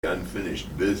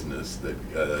unfinished business that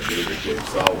David gave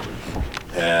Solomon.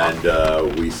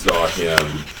 And we saw him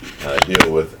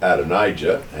deal with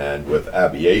Adonijah and with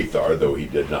Abiathar, though he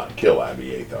did not kill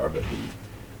Abiathar, but he,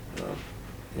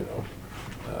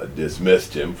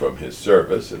 dismissed him from his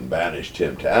service and banished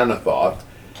him to Anathoth.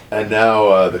 And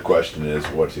now the question is,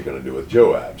 what's he going to do with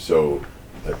Joab? So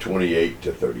 28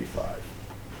 to 35.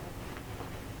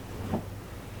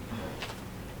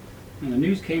 And the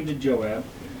news came to Joab,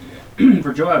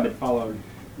 for Joab had followed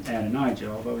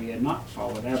Adonijah, although he had not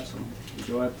followed Absalom. And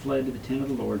Joab fled to the tent of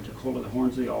the Lord, took hold of the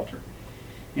horns of the altar.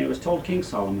 And it was told King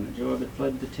Solomon that Joab had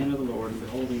fled to the tent of the Lord, and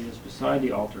behold, he was beside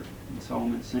the altar. And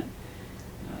Solomon sent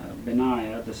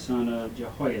Benaiah, the son of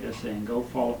Jehoiada, saying, Go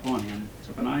fall upon him.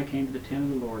 So Benaiah came to the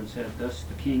tent of the Lord and said, Thus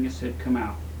the king has said, Come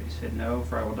out. But he said, No,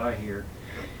 for I will die here.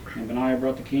 And Benaiah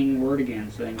brought the king word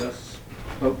again, saying, Thus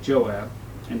spoke Joab,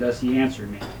 and thus he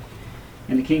answered me.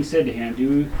 And the king said to him,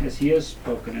 Do as he has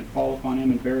spoken, and fall upon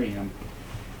him and bury him,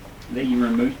 that you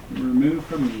remove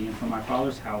from me and from my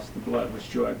father's house the blood which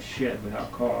Joab shed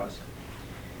without cause.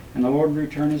 And the Lord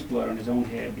returned his blood on his own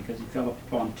head, because he fell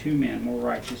upon two men more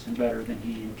righteous and better than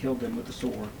he, and killed them with the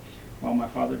sword, while my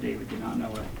father David did not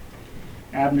know it.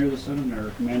 Abner the son of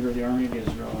Ner, commander of the army of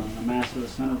Israel, and Amasa the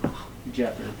son of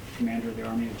Jether, commander of the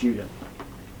army of Judah.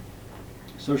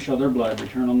 So shall their blood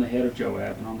return on the head of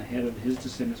Joab, and on the head of his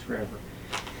descendants forever.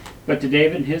 But to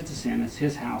David and his descendants,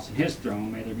 his house and his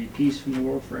throne, may there be peace from the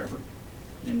Lord forever.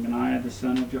 Then Benaiah the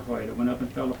son of Jehoiada went up and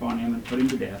fell upon him and put him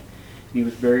to death. And he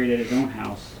was buried at his own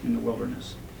house in the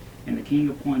wilderness. And the king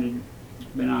appointed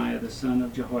Benaiah the son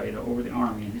of Jehoiada over the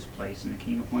army in his place. And the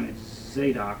king appointed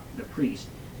Zadok the priest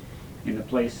in the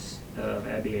place of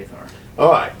Abiathar.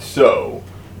 All right, so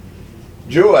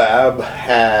Joab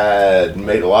had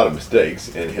made a lot of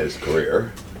mistakes in his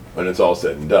career when it's all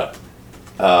said and done.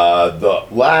 The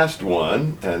last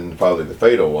one, and probably the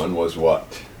fatal one, was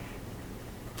what?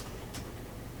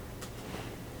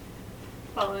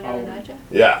 Following Adonijah?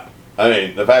 Yeah. I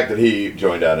mean, the fact that he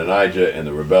joined Adonijah in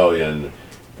the rebellion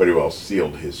pretty well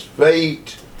sealed his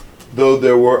fate, though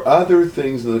there were other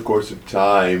things in the course of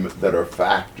time that are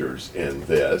factors in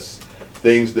this,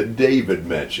 things that David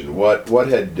mentioned. What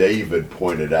had David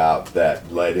pointed out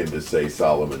that led him to say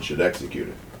Solomon should execute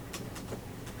it?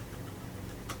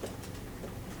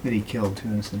 That he killed two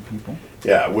innocent people.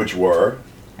 Yeah, which were?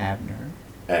 Abner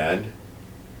And?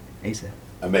 Asa.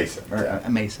 Amasa. Or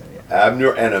Amasa, yeah.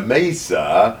 Abner and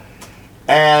Amasa.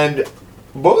 And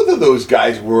both of those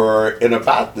guys were in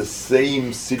about the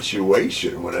same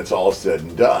situation when it's all said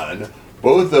and done.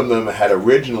 Both of them had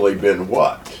originally been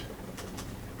what?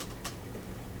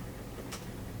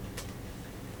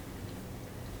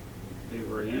 They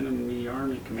were enemy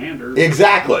army commanders.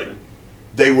 Exactly.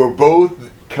 They were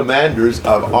both commanders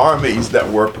of armies that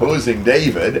were opposing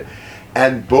David,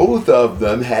 and both of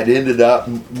them had ended up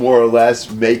more or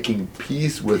less making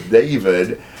peace with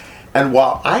David. And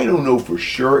while I don't know for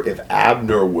sure if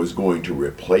Abner was going to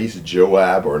replace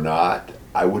Joab or not,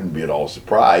 I wouldn't be at all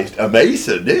surprised.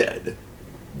 Amasa did,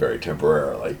 very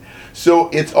temporarily. So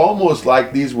it's almost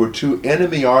like these were two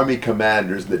enemy army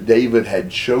commanders that David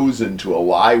had chosen to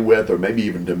ally with, or maybe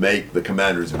even to make the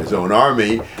commanders of his own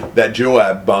army, that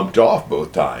Joab bumped off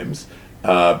both times,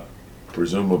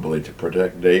 presumably to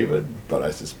protect David, but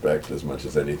I suspect as much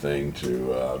as anything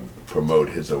to promote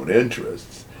his own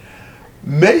interests.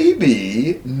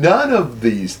 Maybe none of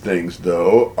these things,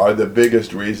 though, are the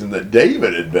biggest reason that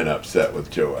David had been upset with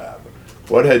Joab.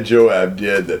 What had Joab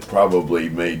did that probably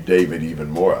made David even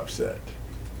more upset?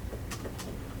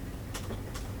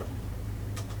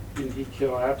 Did he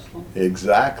kill Absalom?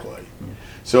 Exactly.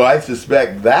 So I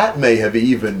suspect that may have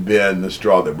even been the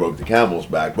straw that broke the camel's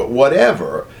back. But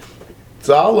whatever,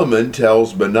 Solomon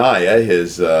tells Benaiah,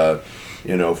 his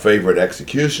favorite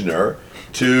executioner,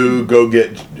 to go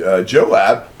get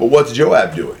Joab. But what's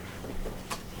Joab doing?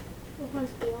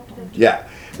 Yeah.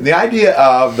 And the idea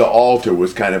of the altar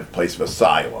was kind of a place of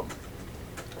asylum.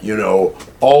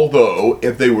 Although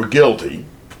if they were guilty,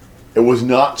 it was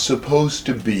not supposed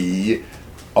to be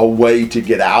a way to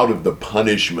get out of the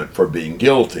punishment for being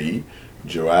guilty.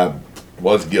 Joab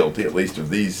was guilty, at least of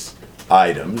these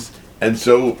items. And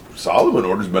so Solomon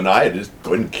orders Benaiah to just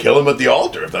go ahead and kill him at the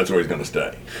altar if that's where he's going to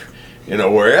stay.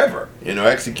 Wherever,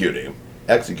 execute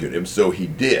him. So he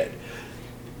did.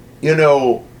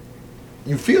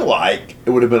 You feel like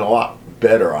it would have been a lot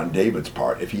better on David's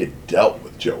part if he had dealt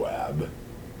with Joab,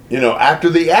 after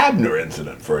the Abner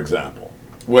incident, for example,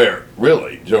 where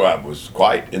really Joab was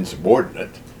quite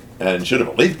insubordinate and should have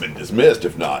at least been dismissed,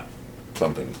 if not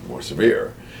something more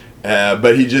severe.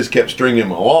 But he just kept stringing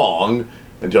him along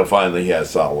until finally he has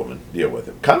Solomon deal with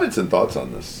him. Comments and thoughts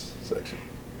on this section?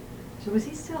 So was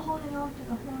he still holding on to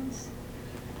the horns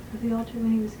of the altar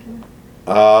when he was killed?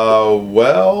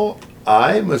 Well,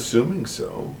 I'm assuming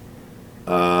so.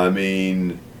 I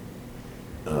mean,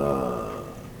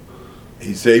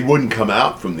 he said he wouldn't come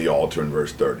out from the altar in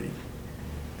verse 30.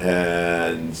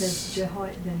 And It says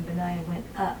Jehoiada ben Benaiah went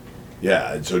up.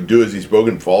 yeah, and so do as he spoke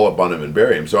and fall upon him and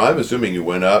bury him. So I'm assuming he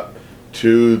went up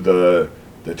to the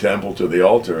temple, to the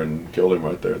altar, and killed him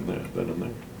right there and there, then and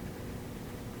there.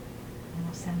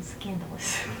 Almost sounds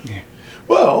scandalous.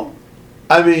 Well,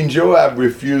 I mean, Joab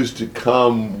refused to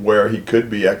come where he could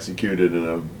be executed in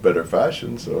a better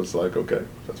fashion, so it's like, okay,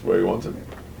 that's where he wants him.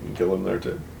 You can kill him there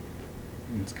too.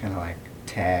 It's kind of like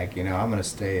tag, I'm going to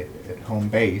stay at home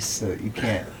base so that you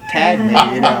can't tag me,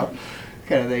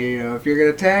 Kind of thing, if you're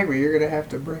going to tag me, you're going to have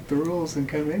to break the rules and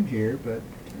come in here, but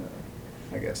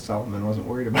I guess Solomon wasn't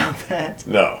worried about that.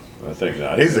 No, I think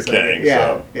not. He's the It's like, king, yeah,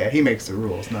 so. Yeah, he makes the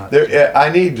rules, not... I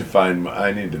need to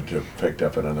have picked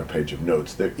up another page of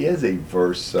notes. There is a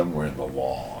verse somewhere in the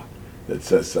law that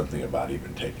says something about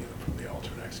even taking them from the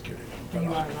altar and executing them. But You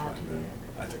I'll are have to allowed find to do it.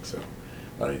 I think so.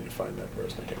 I need to find that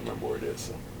verse. I can't remember where it is.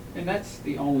 So. And that's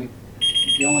the only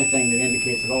thing that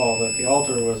indicates at all that the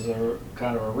altar was a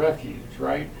kind of a refuge,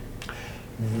 right?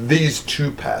 These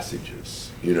two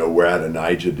passages, where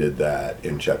Adonijah did that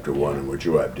in chapter 1 and where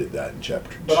Joab did that in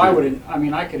chapter 2. But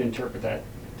I could interpret that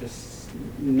just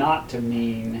not to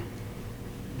mean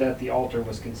that the altar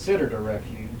was considered a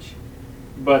refuge,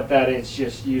 but that it's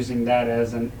just using that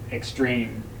as an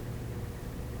extreme.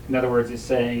 In other words, it's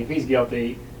saying if he's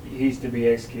guilty, he's to be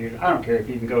executed. I don't care if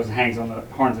he even goes and hangs on the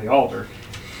horns of the altar.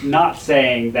 Not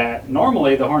saying that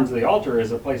normally the horns of the altar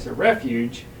is a place of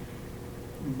refuge,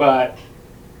 but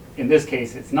in this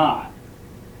case it's not.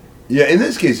 Yeah, in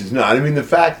this case it's not. I mean, the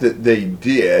fact that they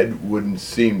did wouldn't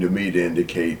seem to me to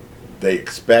indicate they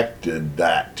expected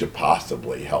that to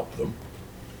possibly help them.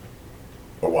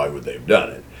 Or why would they have done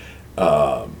it?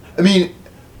 I mean,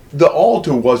 the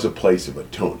altar was a place of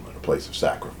atonement, a place of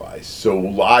sacrifice. So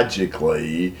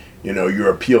logically,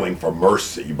 you're appealing for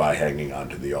mercy by hanging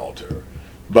onto the altar.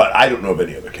 But I don't know of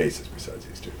any other cases besides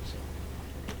these two. So.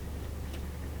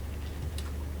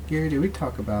 Gary, did we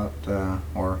talk about,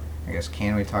 or I guess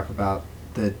can we talk about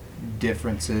the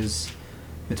differences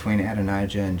between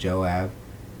Adonijah and Joab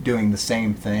doing the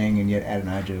same thing, and yet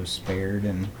Adonijah was spared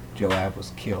and Joab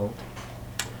was killed?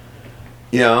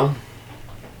 Yeah.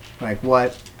 Like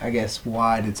why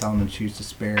did Solomon choose to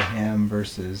spare him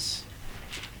versus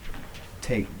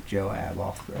take Joab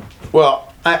off the...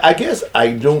 Well, I guess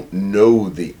I don't know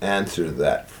the answer to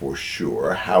that for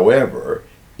sure. However,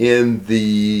 in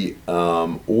the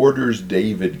orders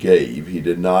David gave, he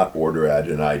did not order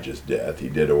Adonijah's death. He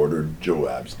did order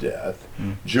Joab's death.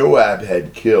 Joab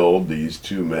had killed these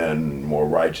two men more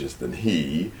righteous than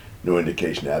he. No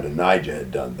indication Adonijah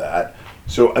had done that.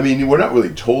 So, I mean, we're not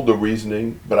really told the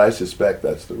reasoning, but I suspect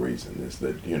that's the reason, is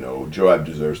that, Joab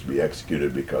deserves to be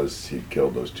executed because he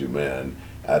killed those two men.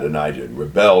 Adonijah had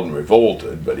rebelled and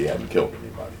revolted, but he hadn't killed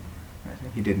anybody.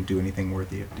 He didn't do anything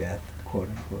worthy of death, quote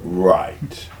unquote.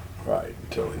 Right,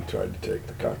 until he tried to take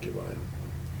the concubine.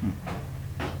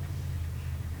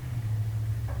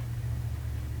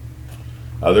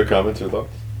 Other comments or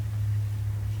thoughts?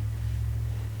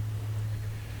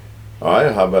 All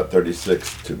right, how about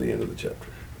 36 to the end of the chapter?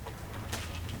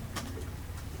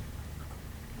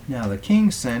 Now the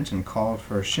king sent and called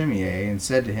for Shimei and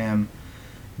said to him,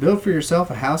 "Build for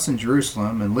yourself a house in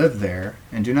Jerusalem and live there,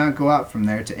 and do not go out from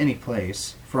there to any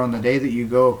place. For on the day that you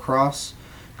go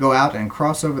out and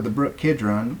cross over the brook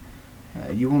Kidron,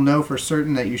 you will know for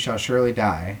certain that you shall surely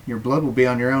die. Your blood will be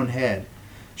on your own head."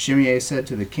 Shimei said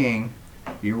to the king,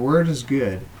 "Your word is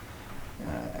good.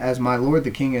 As my lord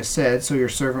the king has said, so your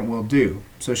servant will do."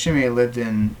 So Shimei lived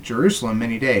in Jerusalem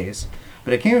many days.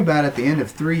 But it came about at the end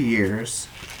of 3 years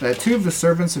that two of the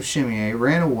servants of Shimei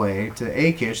ran away to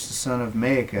Achish the son of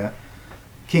Maacah,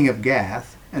 king of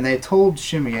Gath, and they told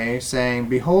Shimei, saying,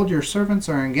 "Behold, your servants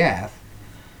are in Gath."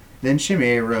 Then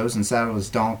Shimei arose and saddled his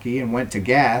donkey and went to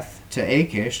Gath to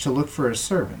Achish to look for his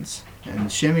servants.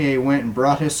 And Shimei went and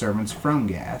brought his servants from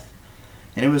Gath.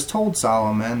 And it was told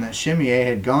Solomon that Shimei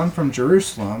had gone from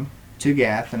Jerusalem to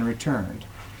Gath and returned.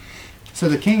 So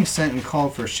the king sent and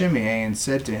called for Shimei and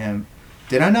said to him,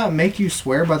 "Did I not make you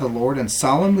swear by the Lord and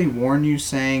solemnly warn you,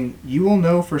 saying, You will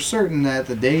know for certain that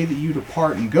the day that you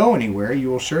depart and go anywhere, you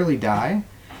will surely die?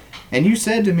 And you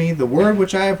said to me, The word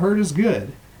which I have heard is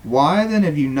good. Why then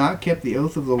have you not kept the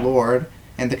oath of the Lord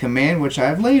and the command which I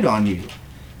have laid on you?"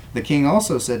 The king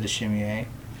also said to Shimei,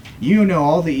 "You know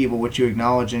all the evil which you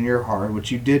acknowledge in your heart, which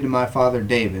you did to my father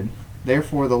David.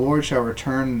 Therefore the Lord shall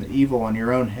return the evil on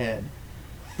your own head."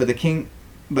 But the king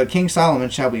But King Solomon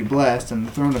shall be blessed, and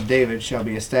the throne of David shall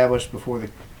be established before the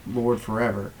Lord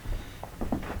forever.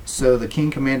 So the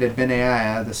king commanded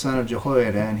Benaiah, the son of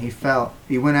Jehoiada, and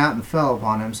he went out and fell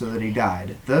upon him so that he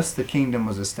died. Thus the kingdom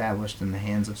was established in the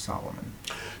hands of Solomon.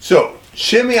 So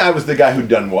Shimei was the guy who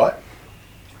done what?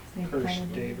 Curse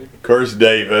David. Cursed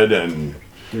David and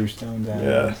Threw stones at him.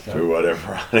 yeah, and stuff. threw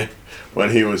whatever on him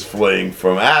when he was fleeing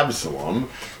from Absalom,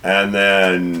 and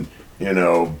then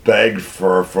begged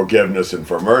for forgiveness and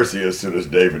for mercy as soon as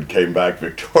David came back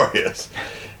victorious.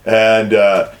 And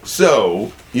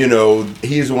so,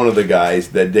 he's one of the guys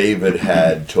that David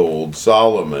had told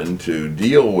Solomon to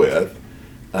deal with.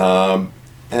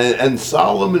 And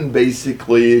Solomon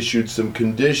basically issued some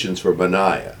conditions for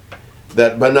Benaiah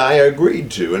that Benaiah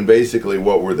agreed to. And basically,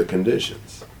 what were the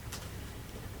conditions?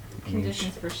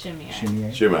 Conditions for Shimei.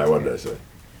 Shimei, what did I say?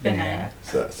 Benaiah.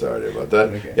 Sorry about that.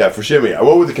 Okay. Yeah, for Shimei.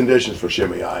 What were the conditions for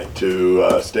Shimei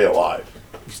to stay alive?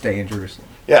 You stay in Jerusalem.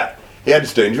 Yeah, he had to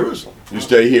stay in Jerusalem. You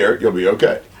stay here, you'll be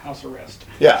okay. House arrest.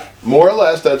 Yeah, more or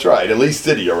less, that's right. At least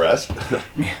city arrest.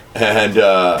 And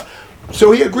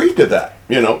so he agreed to that.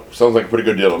 Sounds like a pretty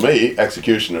good deal to me.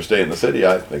 Execution or stay in the city.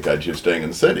 I think I'd choose staying in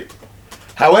the city.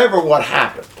 However, what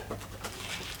happened?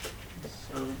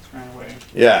 Servants ran away.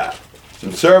 Yeah,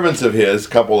 some servants of his, a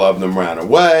couple of them ran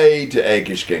away to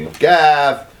Achish, king of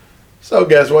Gath. So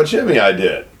guess what Shimei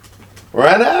did?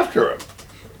 Ran after him.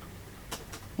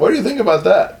 What do you think about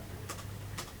that?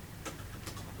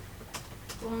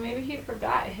 Well, maybe he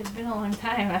forgot. It had been a long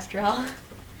time after all.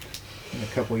 In a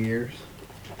couple years.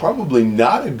 Probably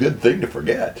not a good thing to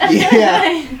forget.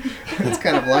 Yeah. It's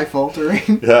kind of life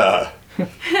altering. Yeah.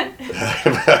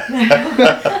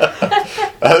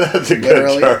 That's a good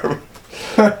Literally. term.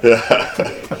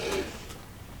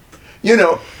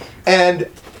 Yeah. And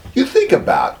you think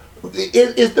about,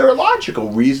 is there a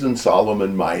logical reason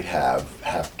Solomon might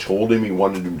have told him he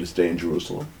wanted him to stay in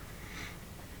Jerusalem?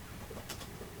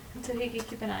 So he could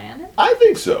keep an eye on it? I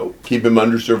think so. Keep him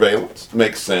under surveillance.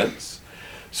 Makes sense.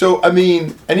 So, and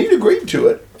he'd agreed to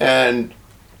it, and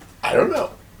I don't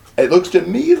know. It looks to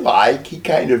me like he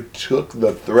kind of took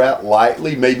the threat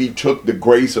lightly, maybe took the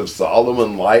grace of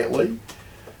Solomon lightly.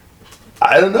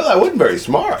 I don't know. That wasn't very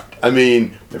smart.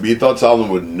 Maybe he thought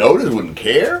Solomon wouldn't notice, wouldn't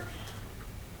care.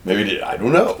 Maybe he did. I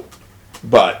don't know.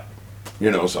 But,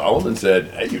 Solomon said,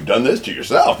 hey, you've done this to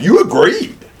yourself. You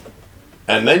agreed.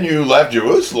 And then you left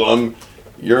Jerusalem.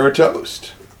 You're a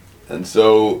toast. And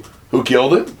so, who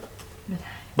killed him?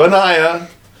 Benaiah.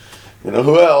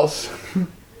 Who else?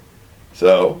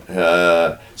 So,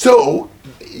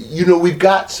 we've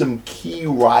got some key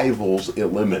rivals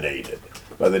eliminated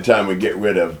by the time we get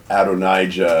rid of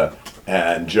Adonijah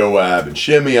and Joab and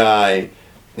Shimei,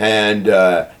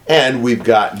 and we've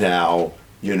got now,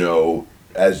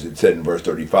 as it said in verse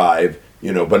 35,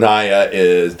 Benaiah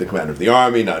is the commander of the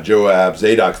army, not Joab.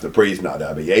 Zadok's the priest, not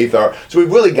Abiathar. So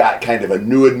we've really got kind of a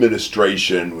new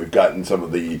administration. We've gotten some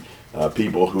of the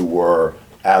people who were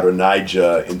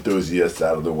Adonijah enthusiasts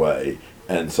out of the way,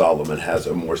 and Solomon has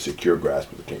a more secure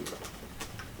grasp of the kingdom.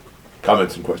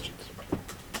 Comments and questions?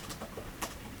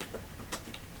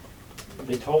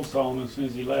 They told Solomon as soon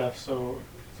as he left, so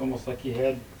it's almost like he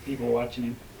had people watching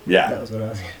him. Yeah, That was what I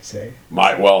was going to say.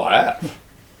 might well have.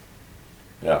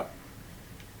 Yeah.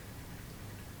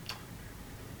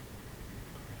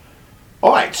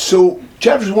 All right, so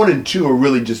chapters 1 and 2 are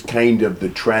really just kind of the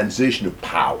transition of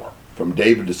power from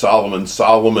David to Solomon.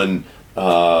 Solomon,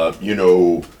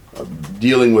 dealing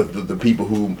with the people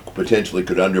who potentially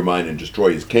could undermine and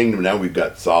destroy his kingdom. Now we've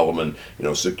got Solomon,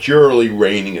 securely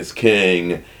reigning as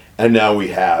king, and now we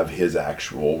have his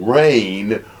actual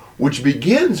reign, which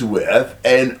begins with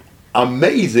an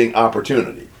amazing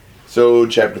opportunity. So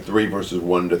chapter 3, verses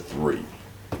 1 to 3.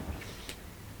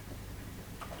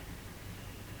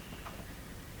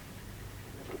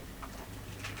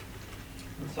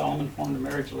 Solomon formed a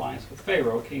marriage alliance with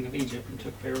Pharaoh, king of Egypt, and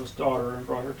took Pharaoh's daughter and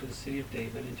brought her to the city of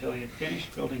David until he had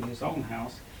finished building his own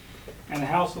house and the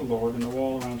house of the Lord and the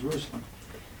wall around Jerusalem.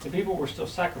 The people were still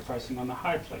sacrificing on the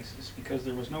high places because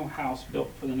there was no house built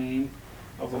for the name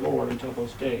of the Lord until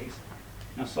those days.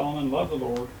 Now Solomon loved the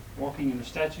Lord, walking in the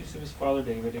statutes of his father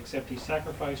David, except he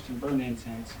sacrificed and burned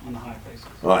incense on the high places.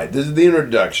 All right, this is the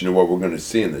introduction to what we're going to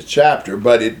see in this chapter,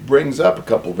 but it brings up a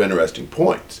couple of interesting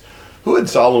points. Who had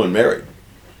Solomon married?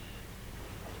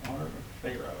 Daughter of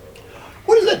Pharaoh.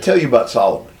 What does that tell you about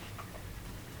Solomon?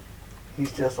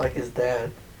 He's just like his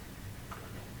dad.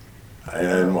 And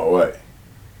in what way?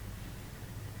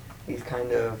 He's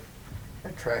kind of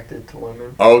attracted to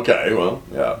women. Okay, well,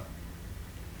 yeah.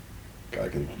 I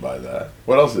can buy that.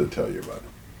 What else did it tell you about him?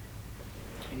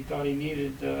 He thought he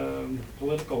needed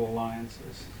political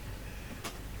alliances.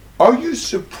 Are you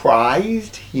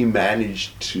surprised he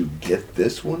managed to get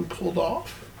this one pulled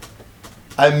off?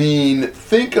 I mean,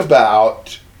 think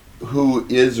about who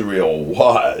Israel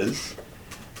was,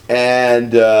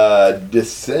 and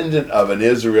descendant of an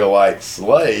Israelite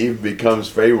slave becomes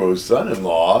Pharaoh's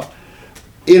son-in-law.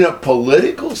 In a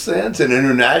political sense, an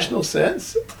international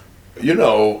sense, you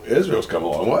know, Israel's come a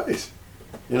long ways.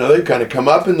 You know, they've kind of come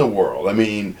up in the world. I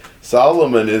mean,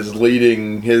 Solomon is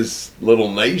leading his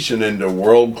little nation into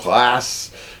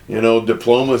world-class, you know,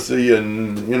 diplomacy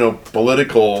and, you know,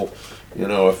 political, you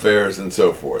know, affairs and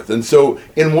so forth. And so,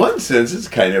 in one sense, it's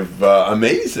kind of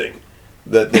amazing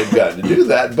that they've gotten to do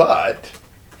that. But,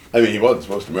 I mean, he wasn't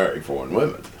supposed to marry foreign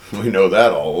women. We know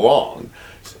that all along.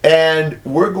 And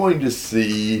we're going to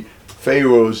see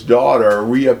Pharaoh's daughter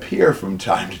reappear from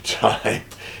time to time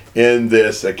in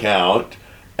this account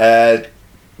at,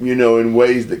 you know, in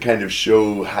ways that kind of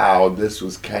show how this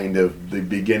was kind of the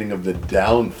beginning of the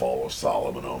downfall of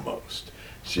Solomon almost.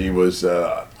 She was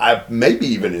maybe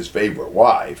even his favorite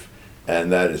wife,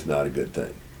 and that is not a good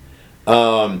thing.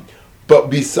 But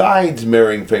besides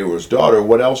marrying Pharaoh's daughter,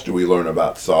 what else do we learn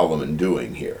about Solomon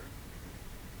doing here?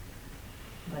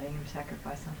 Letting him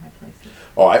sacrifice on high places.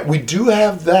 All right, we do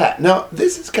have that. Now,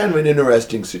 this is kind of an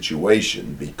interesting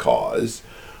situation because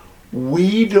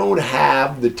we don't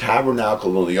have the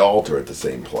tabernacle and the altar at the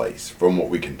same place, from what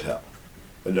we can tell.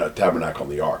 The tabernacle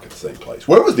and the ark at the same place.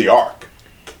 Where was the ark?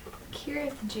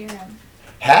 Kiriath Jearim.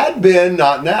 Had been,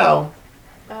 not now.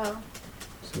 Oh.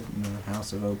 So, in the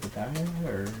house of Obadiah,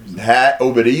 or is it-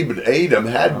 Obed-Edom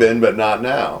had been, but not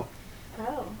now.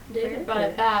 Oh. David David brought brought it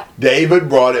it back. David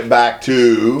brought it back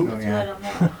to Oh, I yeah. don't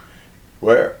know.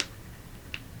 where?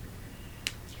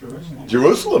 Jerusalem.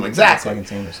 Jerusalem, exactly. 2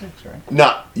 Samuel 6, right?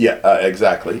 Not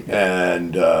exactly,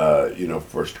 and you know,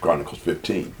 First Chronicles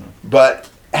 15, but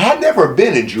had never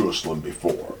been in Jerusalem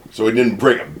before, so he didn't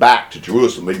bring it back to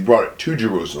Jerusalem. But he brought it to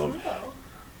Jerusalem. Oh.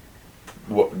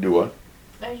 What? Do what?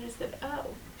 I just said, oh.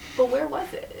 But where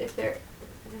was it? If there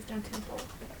was no temple?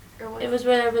 Or was It was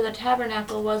wherever the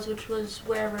tabernacle was, which was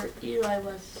wherever Eli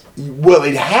was. Well,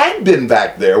 it had been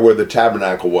back there where the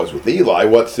tabernacle was with Eli.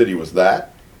 What city was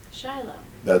that? Shiloh.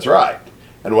 That's right.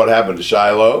 And what happened to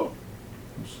Shiloh?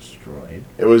 It was destroyed.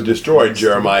 It was destroyed.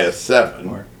 Jeremiah 7.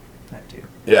 Or that too.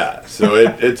 Yeah, so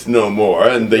it's no more.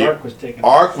 And the ark was taken.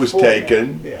 ark was before that.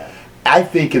 taken. Yeah. I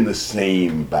think in the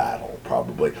same battle,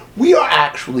 probably. We are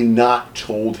actually not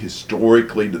told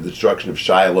historically the destruction of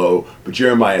Shiloh, but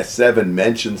Jeremiah 7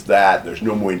 mentions that. There's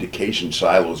no more indication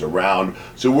Shiloh's around,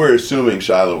 so we're assuming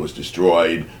Shiloh was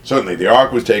destroyed. Certainly the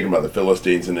ark was taken by the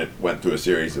Philistines, and it went through a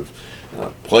series of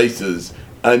places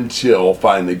until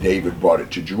finally David brought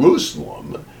it to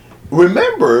Jerusalem.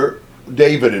 Remember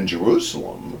David in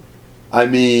Jerusalem. I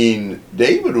mean,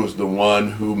 David was the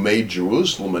one who made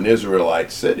Jerusalem an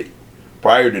Israelite city.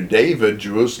 Prior to David,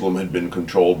 Jerusalem had been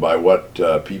controlled by what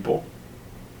people?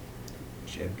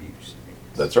 Jebusites.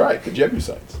 That's right, the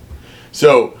Jebusites.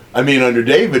 So, I mean, under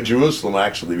David, Jerusalem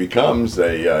actually becomes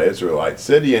a Israelite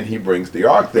city, and he brings the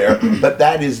ark there. But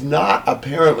that is not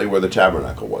apparently where the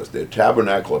tabernacle was. The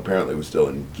tabernacle apparently was still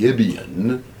in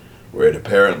Gibeon, where it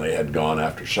apparently had gone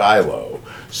after Shiloh.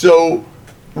 So,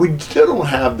 we still don't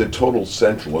have the total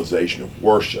centralization of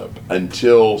worship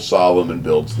until Solomon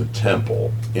builds the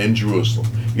temple in Jerusalem.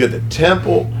 You get the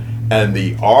temple and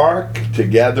the ark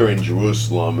together in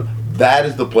Jerusalem. That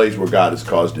is the place where God has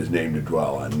caused his name to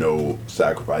dwell, and no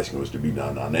sacrificing was to be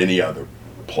done on any other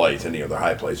place, any other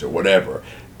high place or whatever,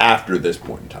 after this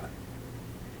point in time.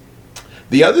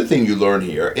 The other thing you learn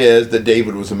here is that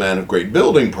David was a man of great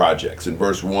building projects. In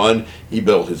verse 1, he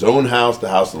built his own house, the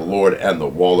house of the Lord, and the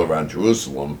wall around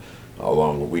Jerusalem,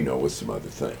 along what we know with some other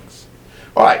things.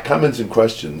 All right, comments and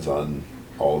questions on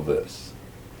all of this?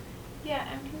 Yeah,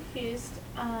 I'm confused.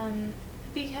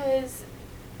 Because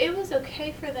it was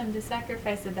okay for them to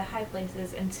sacrifice at the high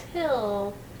places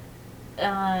until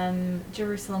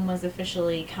Jerusalem was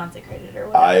officially consecrated or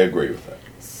whatever. I agree with that.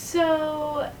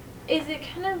 So, is it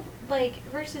kind of like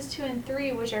verses 2 and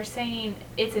 3, which are saying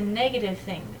it's a negative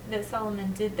thing that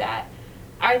Solomon did that?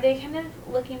 Are they kind of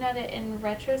looking at it in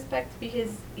retrospect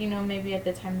because, you know, maybe at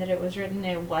the time that it was written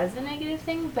it was a negative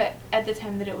thing, but at the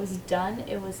time that it was done,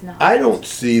 it was not? I don't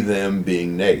see them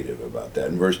being negative about that.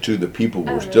 In verse 2, the people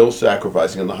were Oh, still really?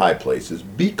 sacrificing in the high places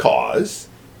because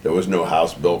there was no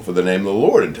house built for the name of the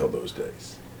Lord until those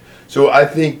days. So I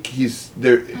think he's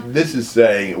there. This is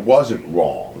saying it wasn't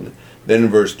wrong. Then in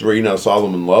verse 3, now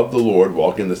Solomon loved the Lord,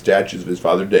 walking in the statutes of his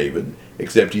father David,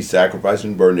 except he sacrificed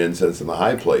and burned incense in the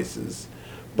high places.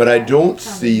 But I don't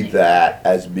see that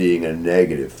as being a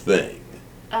negative thing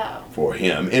Oh. for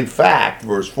him. In fact,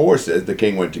 verse 4 says the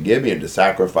king went to Gibeon to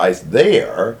sacrifice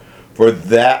there, For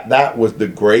that was the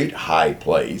great high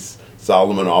place.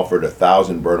 Solomon offered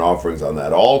 1,000 burnt offerings on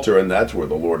that altar, and that's where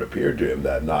the Lord appeared to him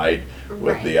that night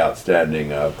with the outstanding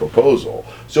proposal.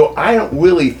 So I don't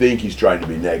really think he's trying to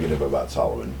be negative about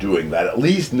Solomon doing that, at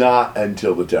least not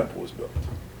until the temple was built.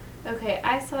 Okay,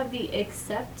 I saw the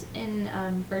except in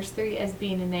verse 3 as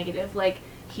being a negative. Like,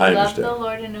 he I loved understand. the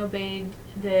Lord and obeyed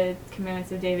the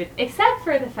commandments of David, except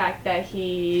for the fact that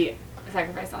he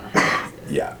sacrificed on the high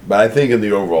places. Yeah, but I think in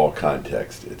the overall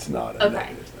context, it's not a Okay.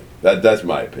 negative thing. That's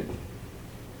my opinion.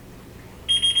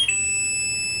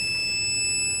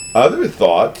 Other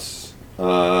thoughts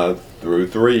through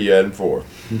 3 and 4?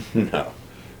 No.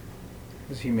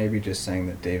 Is he maybe just saying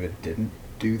that David didn't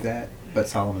do that, but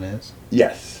Solomon is?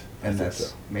 Yes. I And think that's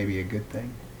so. maybe a good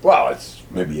thing? Well, it's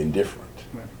maybe indifferent.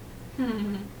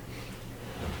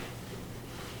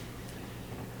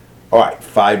 All right,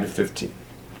 5 to 15.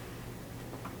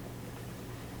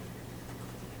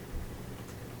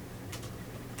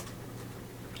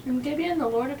 In Gibeon, the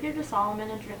Lord appeared to Solomon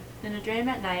in a dream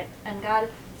at night, and God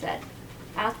said,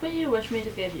 "Ask what you wish me to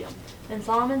give you." Then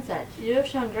Solomon said, "You have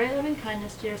shown great loving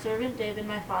kindness to your servant David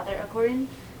my father, according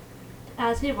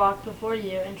as he walked before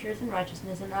you in truth and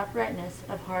righteousness and uprightness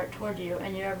of heart toward you,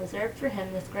 and you have reserved for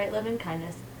him this great loving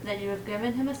kindness, that you have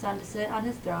given him a son to sit on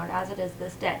his throne as it is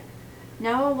this day.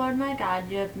 Now, O Lord my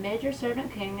God, you have made your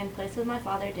servant king in place of my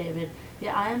father David,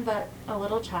 yet I am but a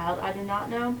little child, I do not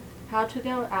know how to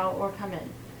go out or come in.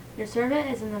 Your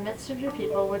servant is in the midst of your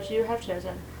people which you have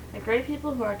chosen, a great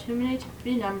people who are too many to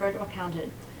be numbered or counted.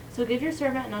 So give your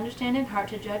servant an understanding heart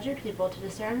to judge your people, to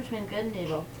discern between good and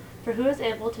evil. For who is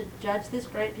able to judge this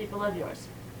great people of yours?"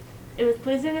 It was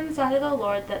pleasing in the sight of the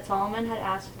Lord that Solomon had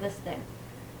asked this thing.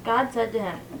 God said to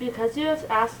him, "Because you have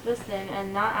asked this thing,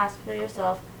 and not asked for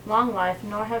yourself long life,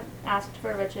 nor have asked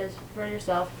for riches for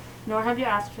yourself, nor have you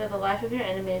asked for the life of your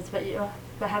enemies, but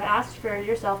have asked for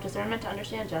yourself discernment to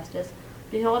understand justice,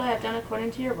 behold, I have done according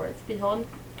to your words. Behold,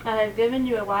 I have given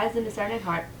you a wise and discerning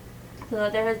heart, so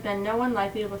that there has been no one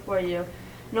like you before you,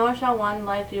 nor shall one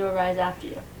like you arise after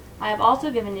you. I have also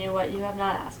given you what you have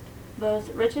not asked,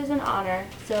 both riches and honor,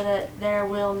 so that there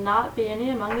will not be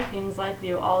any among the kings like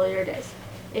you all your days.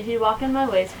 If you walk in my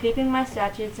ways, keeping my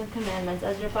statutes and commandments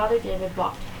as your father David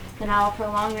walked, then I will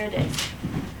prolong your days."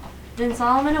 Then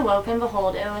Solomon awoke, and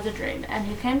behold, it was a dream. And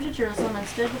he came to Jerusalem and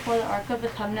stood before the ark of the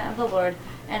covenant of the Lord,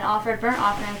 and offered burnt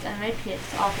offerings and made peace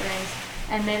offerings,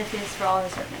 and made a feast for all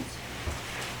his servants.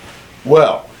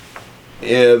 Well,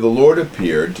 the Lord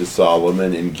appeared to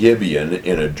Solomon in Gibeon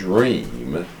in a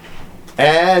dream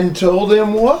and told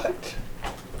him what?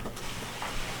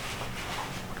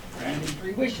 Granted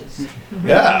 3 wishes.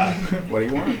 Yeah. What do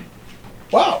you want?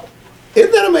 Wow.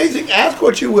 Isn't that amazing? Ask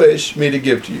what you wish me to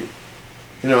give to you.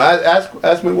 You know,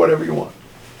 ask me whatever you want.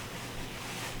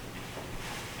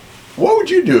 What would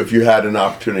you do if you had an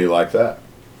opportunity like that?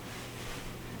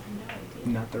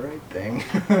 Not the right thing.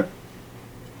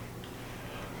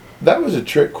 That was a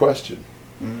trick question.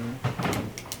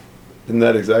 Isn't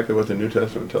that exactly what the New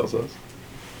Testament tells us?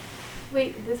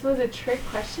 Wait, this was a trick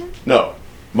question? No.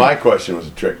 My question was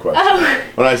a trick question. Oh.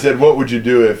 When I said, what would you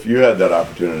do if you had that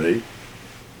opportunity?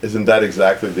 Isn't that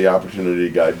exactly the opportunity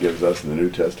God gives us in the New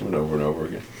Testament over and over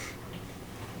again?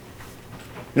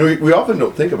 You know, we often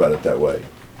don't think about it that way.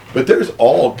 But there's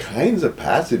all kinds of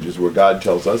passages where God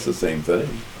tells us the same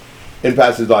thing. In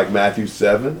passages like Matthew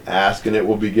 7, ask and it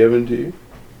will be given to you.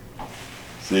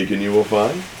 Seek and you will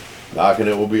find. Knock and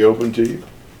it will be open to you.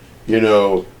 You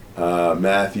know,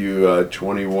 Matthew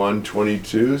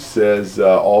 21:22 says,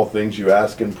 all things you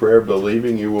ask in prayer,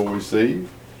 believing you will receive.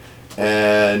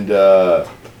 And,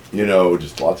 you know,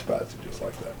 just lots of passages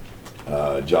like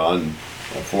that. John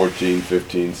 14,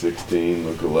 15, 16,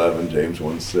 Luke 11, James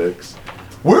 1:6.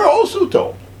 We're also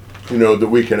told, you know, that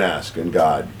we can ask and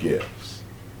God gives.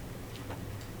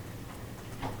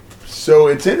 So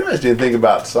it's interesting to think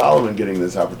about Solomon getting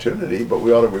this opportunity, but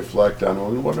we ought to reflect on,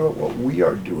 well, what we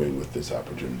are doing with this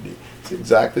opportunity. It's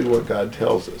exactly what God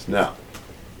tells us. Now,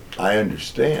 I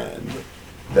understand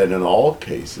that in all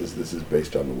cases this is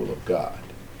based on the will of God.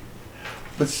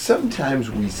 But sometimes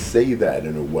we say that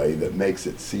in a way that makes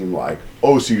it seem like,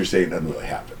 oh, so you're saying it doesn't really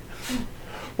happen.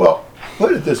 Well,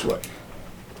 put it this way.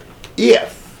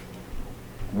 If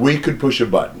we could push a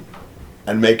button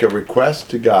and make a request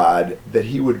to God that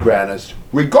he would grant us,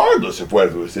 regardless of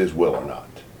whether it was his will or not,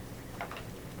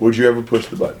 would you ever push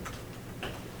the button?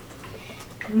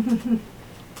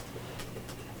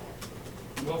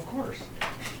 Well, of course.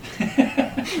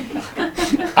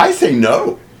 I say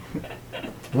no.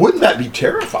 Wouldn't that be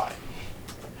terrifying?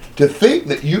 To think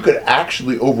that you could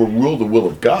actually overrule the will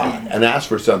of God and ask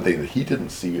for something that he didn't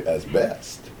see as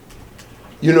best.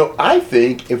 You know, I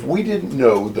think if we didn't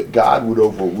know that God would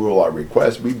overrule our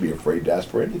requests, we'd be afraid to ask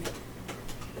for anything.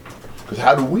 Because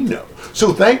how do we know?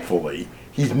 So thankfully,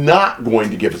 he's not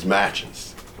going to give us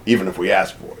matches, even if we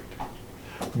ask for it.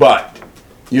 But,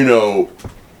 you know,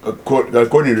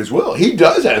 according to his will, he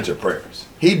does answer prayers.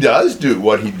 He does do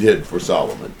what he did for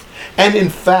Solomon. And in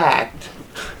fact,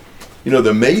 you know, the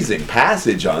amazing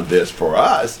passage on this for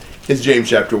us is James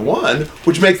chapter 1,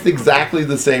 which makes exactly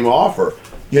the same offer.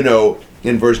 You know,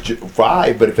 in verse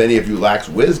 5, but if any of you lacks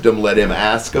wisdom, let him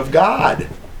ask of God,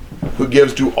 who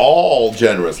gives to all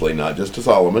generously, not just to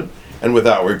Solomon, and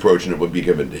without reproach, and it would be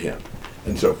given to him,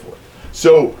 and so forth.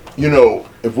 So, you know,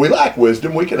 if we lack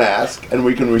wisdom, we can ask, and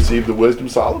we can receive the wisdom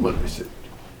Solomon received.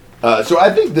 So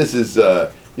I think this is,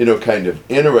 you know, kind of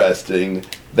interesting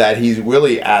that he's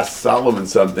really asked Solomon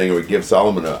something, or gives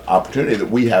Solomon an opportunity that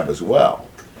we have as well.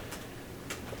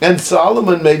 And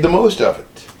Solomon made the most of it.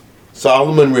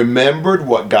 Solomon remembered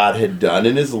what God had done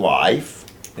in his life,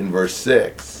 in verse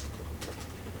 6.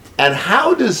 And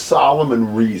how does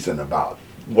Solomon reason about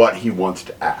what he wants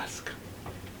to ask?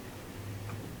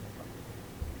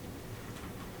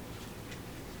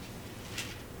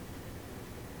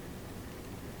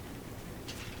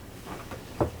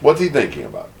 What's he thinking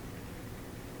about?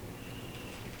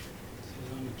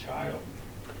 I'm a child.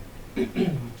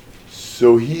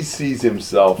 So he sees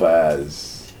himself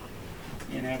as,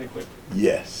 Inadequate.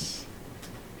 yes,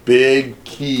 big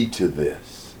key to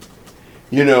this.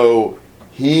 You know,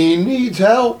 he needs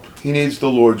help. He needs the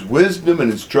Lord's wisdom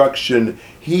and instruction.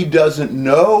 He doesn't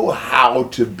know how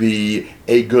to be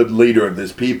a good leader of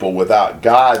this people without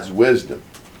God's wisdom.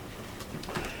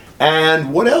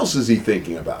 And what else is he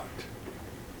thinking about?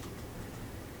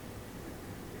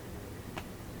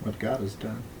 What God has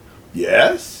done.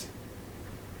 Yes.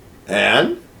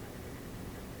 And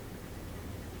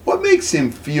what makes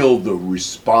him feel the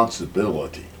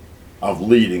responsibility of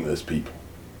leading this people?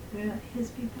 They're not his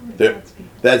people, They're- they're God's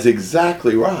people. That's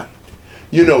exactly right.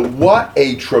 You know, what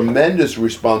a tremendous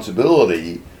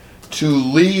responsibility to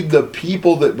lead the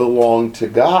people that belong to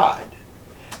God.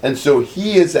 And so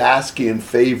he is asking in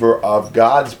favor of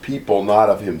God's people, not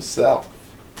of himself.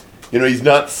 You know, he's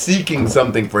not seeking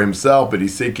something for himself, but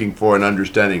he's seeking for an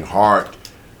understanding heart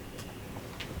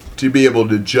to be able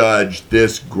to judge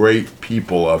this great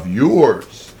people of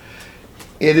yours.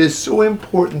 It is so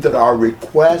important that our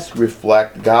requests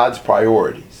reflect God's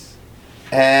priorities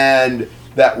and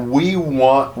that we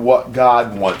want what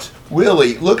God wants.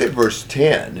 Really, look at verse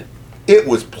 10. It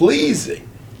was pleasing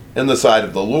in the sight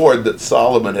of the Lord that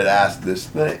Solomon had asked this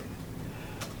thing.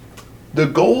 The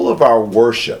goal of our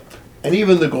worship and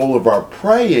even the goal of our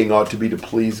praying ought to be to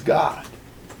please God.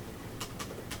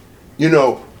 You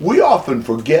know, we often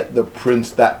forget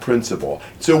that principle.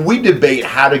 So we debate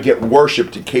how to get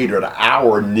worship to cater to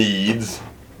our needs,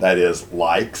 that is,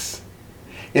 likes,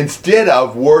 instead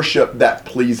of worship that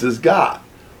pleases God.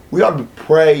 We ought to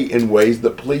pray in ways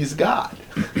that please God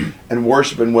and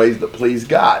worship in ways that please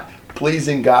God.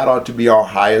 Pleasing God ought to be our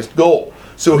highest goal.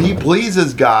 So he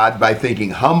pleases God by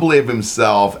thinking humbly of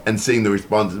himself and seeing the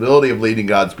responsibility of leading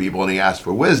God's people, and he asks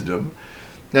for wisdom.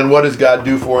 And what does God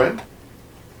do for him?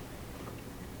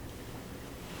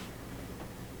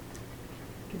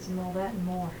 Gives them all that and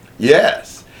more.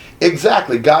 Yes,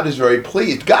 exactly. God is very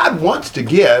pleased. God wants to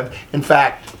give. In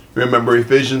fact, remember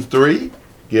Ephesians 3?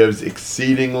 Gives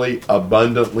exceedingly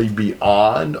abundantly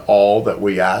beyond all that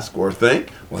we ask or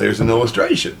think. Well, here's an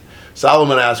illustration.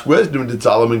 Solomon asked wisdom. Did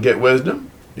Solomon get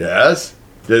wisdom? Yes.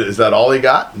 Is that all he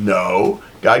got? No.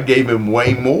 God gave him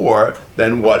way more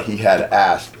than what he had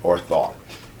asked or thought.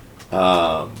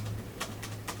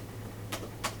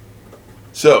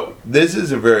 So, this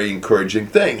is a very encouraging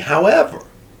thing. However,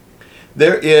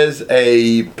 there is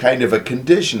a kind of a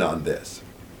condition on this.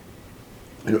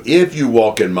 You know, if you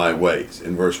walk in my ways,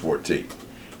 in verse 14,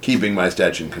 keeping my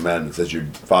statutes and commandments as your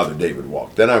father David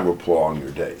walked, then I will prolong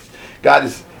your days. God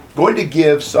is going to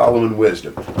give Solomon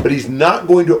wisdom, but he's not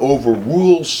going to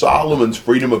overrule Solomon's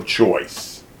freedom of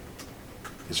choice,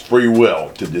 his free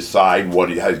will to decide how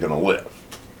he's going to live.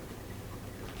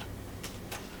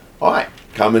 All right,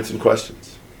 comments and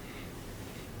questions?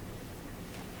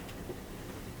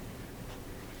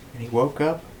 And he woke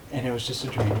up, and it was just a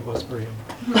dream. It wasn't real.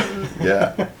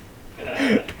 Yeah.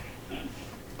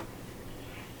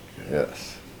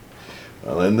 Yes.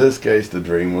 Well, in this case, the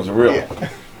dream was real. Yeah.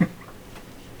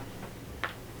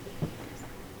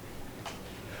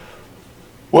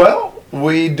 Well,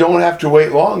 we don't have to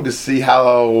wait long to see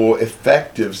how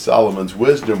effective Solomon's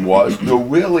wisdom was. Though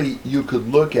really, you could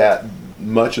look at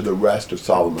much of the rest of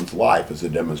Solomon's life as a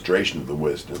demonstration of the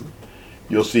wisdom.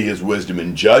 You'll see his wisdom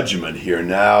in judgment here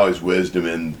now, his wisdom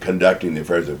in conducting the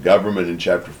affairs of government in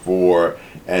chapter 4,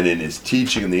 and in his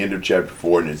teaching in the end of chapter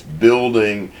 4, and his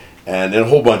building, and in a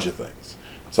whole bunch of things.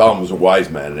 Solomon was a wise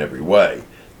man in every way.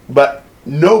 But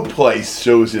no place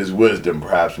shows his wisdom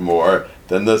perhaps more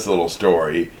than this little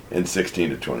story in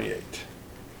 16 to 28.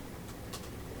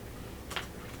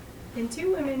 And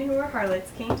two women who were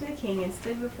harlots came to the king and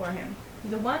stood before him.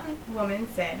 The one woman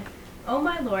said, "O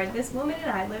my lord, this woman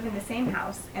and I live in the same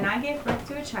house, and I gave birth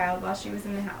to a child while she was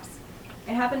in the house.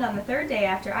 It happened on the third day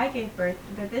after I gave birth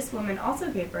that this woman also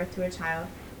gave birth to a child,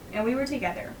 and we were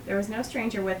together. There was no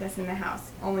stranger with us in the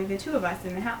house, only the two of us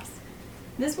in the house.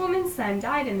 This woman's son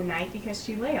died in the night because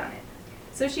she lay on it.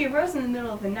 So she arose in the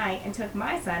middle of the night and took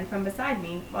my son from beside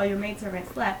me while your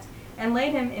maidservant slept, and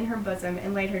laid him in her bosom,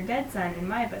 and laid her dead son in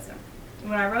my bosom.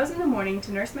 When I rose in the morning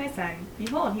to nurse my son,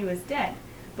 behold, he was dead.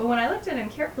 But when I looked at him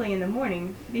carefully in the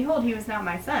morning, behold, he was not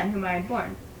my son, whom I had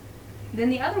born. Then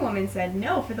the other woman said,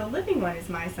 No, for the living one is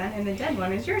my son, and the dead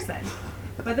one is your son.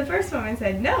 But the first woman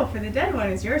said, No, for the dead one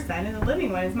is your son, and the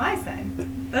living one is my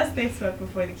son. Thus they spoke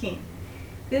before the king.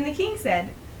 Then the king said,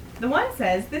 The one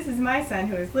says, This is my son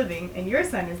who is living, and your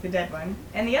son is the dead one.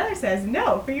 And the other says,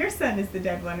 No, for your son is the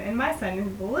dead one, and my son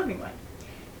is the living one.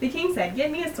 The king said,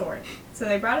 Get me a sword. So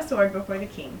they brought a sword before the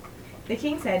king. The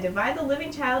king said, Divide the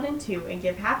living child in two, and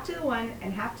give half to the one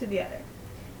and half to the other.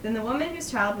 Then the woman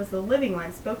whose child was the living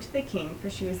one spoke to the king,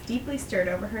 for she was deeply stirred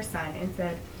over her son, and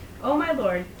said, O my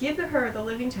lord, give her the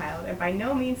living child, and by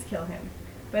no means kill him.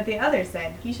 But the other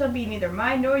said, He shall be neither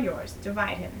mine nor yours,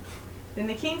 divide him. Then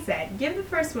the king said, Give the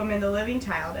first woman the living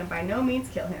child, and by no means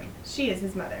kill him. She is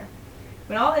his mother.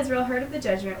 When all Israel heard of the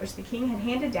judgment which the king had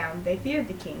handed down, they feared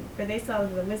the king, for they saw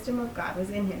that the wisdom of God was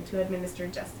in him to administer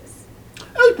justice.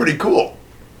 That was pretty cool.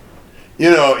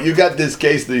 You know, you got this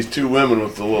case, these two women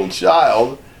with the little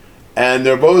child, and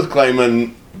they're both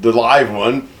claiming the live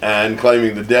one and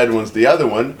claiming the dead one's the other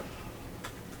one.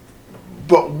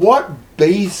 But what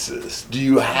basis do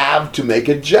you have to make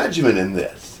a judgment in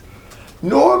this?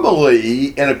 Normally,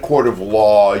 in a court of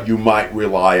law, you might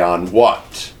rely on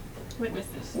what?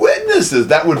 Witnesses. Witnesses.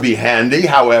 That would be handy.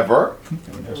 However,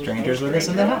 There were no strangers with us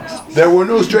in the house. there were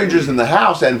no strangers in the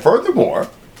house, and furthermore,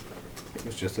 It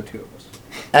was just the two of us.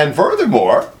 and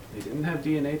furthermore, They didn't have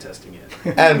DNA testing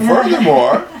yet. and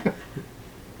furthermore,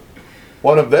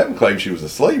 one of them claimed she was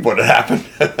asleep when it happened.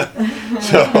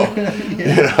 So,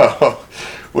 you know,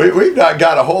 we've not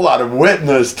got a whole lot of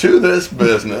witness to this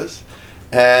business,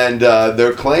 and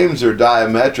their claims are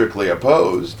diametrically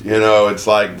opposed. You know, it's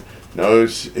like, no,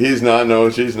 he's not, no,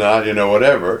 she's not, you know,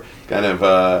 whatever. Kind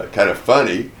of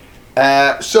funny.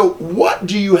 So what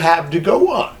do you have to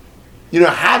go on? You know,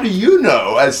 how do you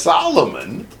know, as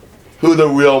Solomon, who the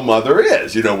real mother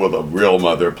is? You know, will the real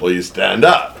mother please stand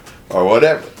up? Or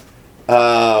whatever.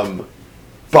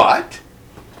 But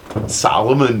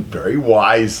Solomon very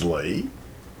wisely,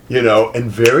 you know, and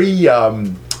very,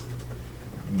 I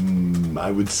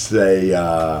would say,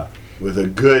 with a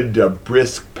good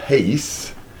brisk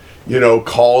pace, you know,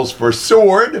 calls for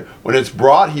sword. When it's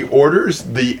brought, he orders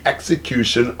the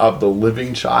execution of the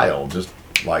living child, just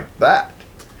like that.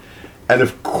 And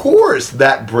of course,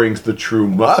 that brings the true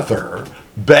mother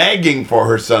begging for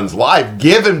her son's life.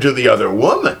 Give him to the other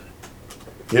woman.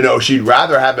 You know, she'd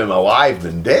rather have him alive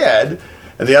than dead.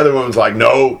 And the other woman's like,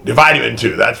 no, divide him in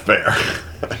two. That's fair.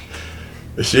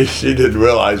 She didn't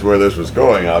realize where this was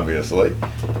going, obviously.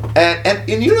 And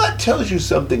you know, that tells you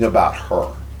something about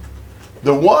her.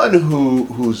 The one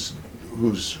whose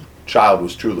child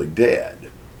was truly dead,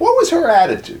 what was her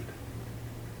attitude?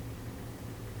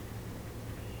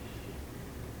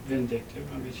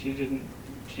 Vindictive. I mean, she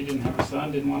didn't have a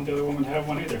son, didn't want the other woman to have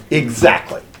one either.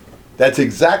 Exactly. That's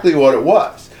exactly what it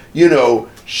was. You know,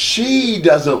 she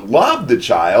doesn't love the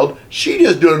child. She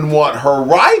just doesn't want her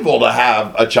rival to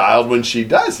have a child when she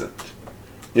doesn't.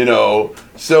 You know,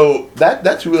 so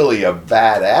that's really a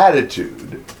bad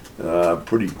attitude.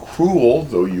 Pretty cruel,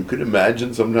 though you could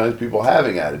imagine sometimes people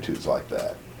having attitudes like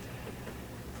that.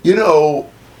 You know,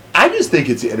 I just think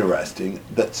it's interesting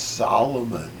that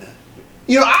Solomon,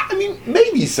 you know, I mean,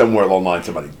 maybe somewhere along the line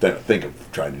somebody think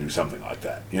of trying to do something like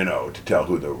that, you know, to tell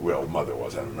who the real mother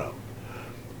was, I don't know.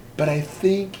 But I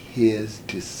think his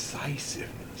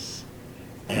decisiveness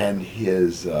and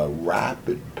his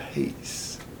rapid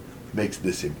pace makes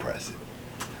this impressive.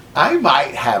 I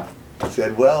might have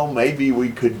said, well, maybe we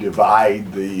could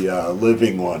divide the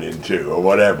living one in two or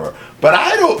whatever. But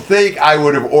I don't think I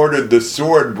would have ordered the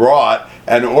sword brought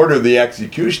and ordered the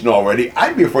execution already.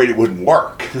 I'd be afraid it wouldn't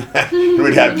work.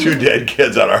 We'd have two dead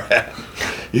kids on our hands,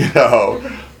 you know.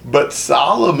 But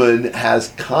Solomon has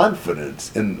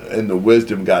confidence in the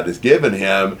wisdom God has given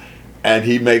him, and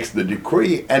he makes the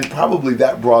decree, and probably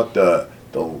that brought the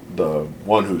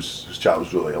one whose child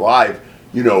was really alive,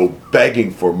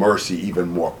 begging for mercy even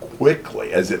more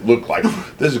quickly, as it looked like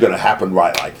this is going to happen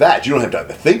right like that. You don't have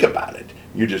to think about it.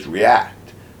 You just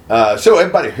react. So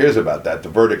everybody hears about that. The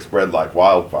verdict spread like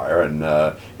wildfire, and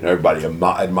everybody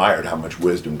admired how much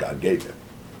wisdom God gave him.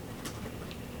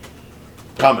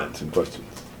 Comments and questions?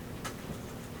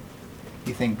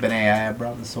 You think Benaiah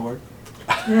brought the sword?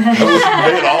 I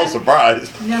wasn't being all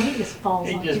surprised. No, he just falls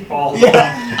He on just people. falls Must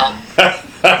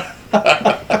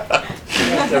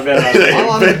have been All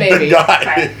a on the baby.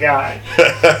 fat guy.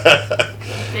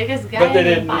 Biggest guy But they in the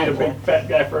didn't need a Bible. big fat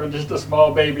guy for just a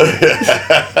small baby.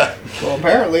 Well,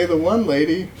 apparently the one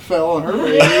lady fell on her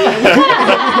baby.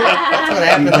 That's what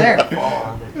happened there. Fall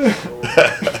on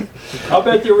it. I'll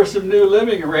bet there were some new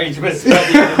living arrangements by the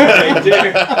end of the day, too.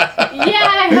 Yeah,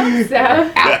 I hope so.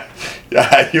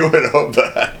 Yeah, you would hope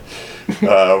that.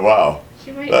 Wow.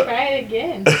 She might try it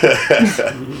again.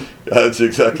 That's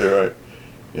exactly right.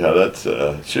 Yeah, that's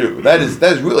true.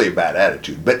 That's really a bad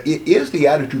attitude. But it is the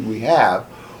attitude we have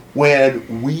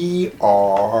when we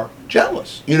are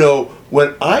jealous.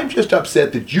 When I'm just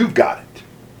upset that you've got it.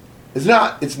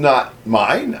 It's not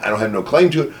mine. I don't have no claim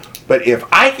to it. But if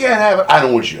I can't have it, I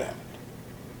don't want you to have it.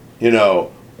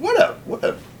 What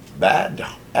a bad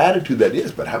attitude that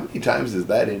is. But how many times is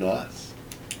that in us?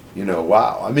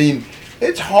 Wow. I mean,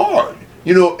 it's hard.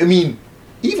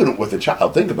 Even with a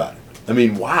child, think about it. I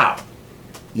mean, wow.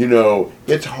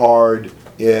 It's hard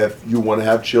if you want to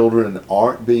have children and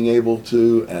aren't being able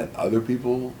to, and other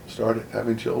people start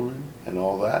having children and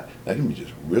all that. That can be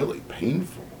just really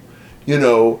painful.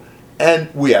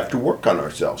 And we have to work on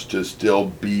ourselves to still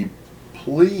be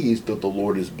pleased that the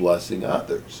Lord is blessing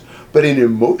others. But in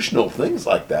emotional things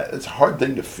like that, it's a hard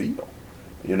thing to feel.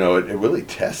 It really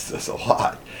tests us a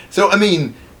lot. So, I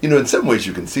mean, in some ways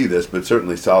you can see this, but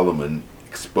certainly Solomon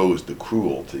exposed the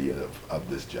cruelty of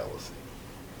this jealousy.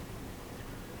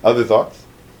 Other thoughts?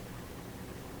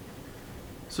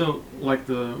 So, like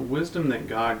the wisdom that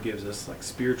God gives us, like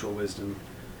spiritual wisdom,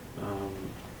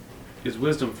 is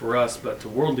wisdom for us, but to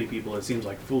worldly people it seems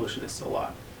like foolishness a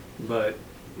lot. But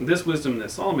this wisdom that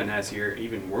Solomon has here,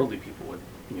 even worldly people would,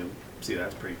 see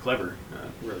that's pretty clever,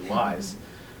 really wise.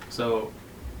 So,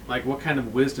 like, what kind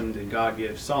of wisdom did God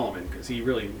give Solomon? Because he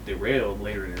really derailed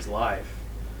later in his life.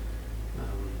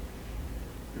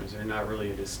 Or is there not really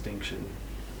a distinction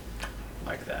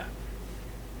like that?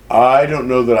 I don't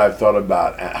know that I've thought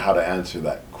about how to answer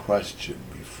that question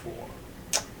before.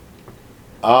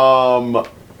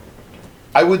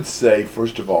 I would say,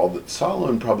 first of all, that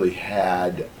Solomon probably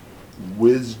had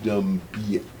wisdom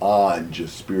beyond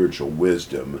just spiritual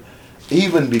wisdom.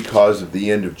 Even because of the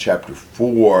end of chapter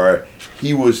 4,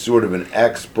 he was sort of an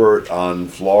expert on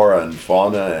flora and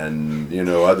fauna and,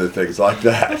 other things like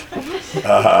that.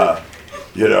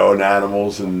 And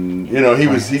animals, and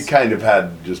he kind of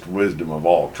had just wisdom of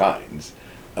all kinds,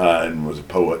 and was a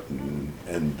poet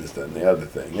and this, that, and the other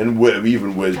thing, and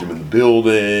even wisdom in the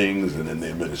buildings and in the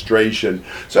administration.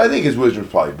 So I think his wisdom is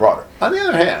probably broader. On the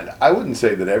other hand, I wouldn't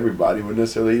say that everybody would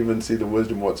necessarily even see the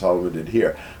wisdom of what Solomon did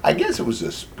here. I guess it was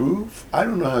a spoof. I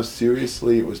don't know how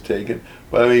seriously it was taken,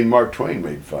 but I mean, Mark Twain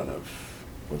made fun of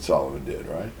what Solomon did,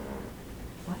 right?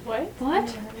 What?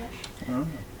 What?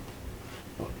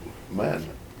 Man,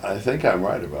 I think I'm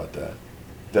right about that.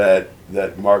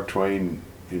 That Mark Twain,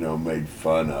 made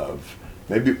fun of.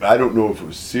 Maybe, I don't know if it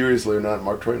was seriously or not.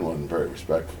 Mark Twain wasn't very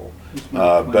respectful.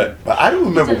 But I don't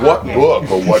remember what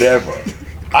book or whatever.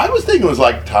 I was thinking it was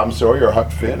like Tom Sawyer or Huck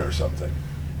Finn or something,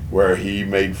 where he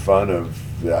made fun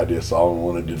of the idea Solomon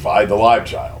wanted to divide the live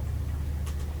child.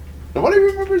 Nobody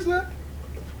remembers that?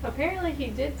 Apparently he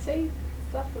did say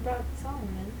stuff about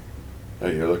Solomon. Oh,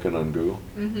 you're looking on Google?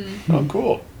 Mm-hmm. Oh,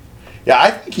 cool. Yeah,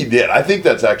 I think he did. I think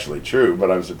that's actually true,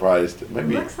 but I'm surprised.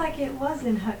 Maybe. Looks like it was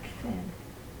in Huck Finn.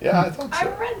 Yeah, I thought I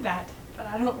so. read that, but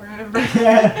I don't remember.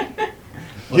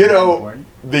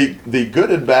 The good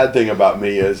and bad thing about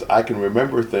me is I can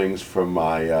remember things from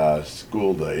my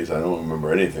school days. I don't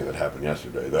remember anything that happened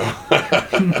yesterday, though.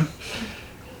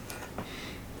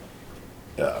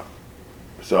 Yeah.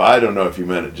 So I don't know if he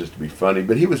meant it just to be funny,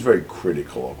 but he was very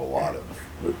critical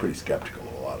of pretty skeptical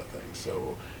of a lot of things.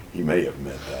 So he may have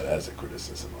meant that as a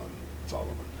criticism on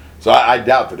Solomon. So I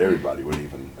doubt that everybody would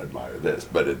even admire this,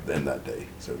 but in that day,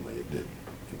 certainly it did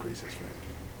increase his fame.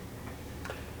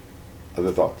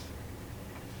 Other thoughts?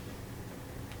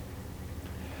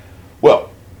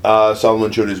 Well,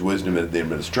 Solomon showed his wisdom in the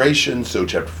administration, so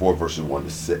chapter 4, verses 1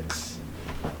 to 6.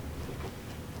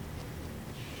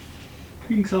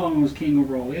 King Solomon was king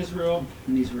over all Israel,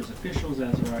 and these were his officials: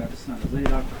 Azariah the son of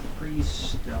Zadok, the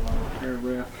priest,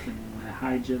 Elohereth, and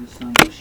Ahijah the son of